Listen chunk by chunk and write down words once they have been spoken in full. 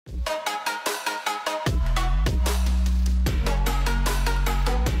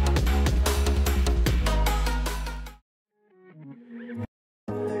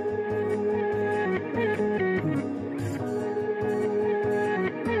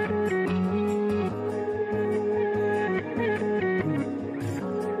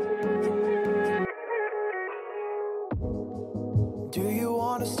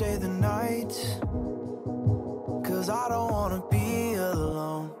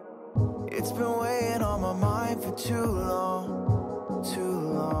It's been weighing on my mind for too long, too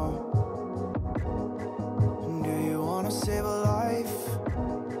long. Do you wanna save a life?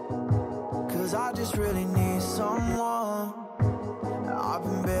 'Cause I just really need someone. I've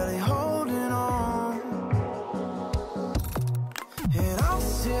been barely holding on, and I'm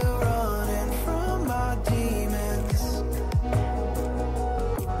still running from my demons.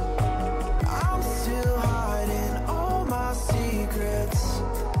 I'm still hiding all my secrets,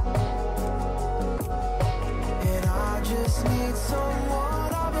 and I just need someone.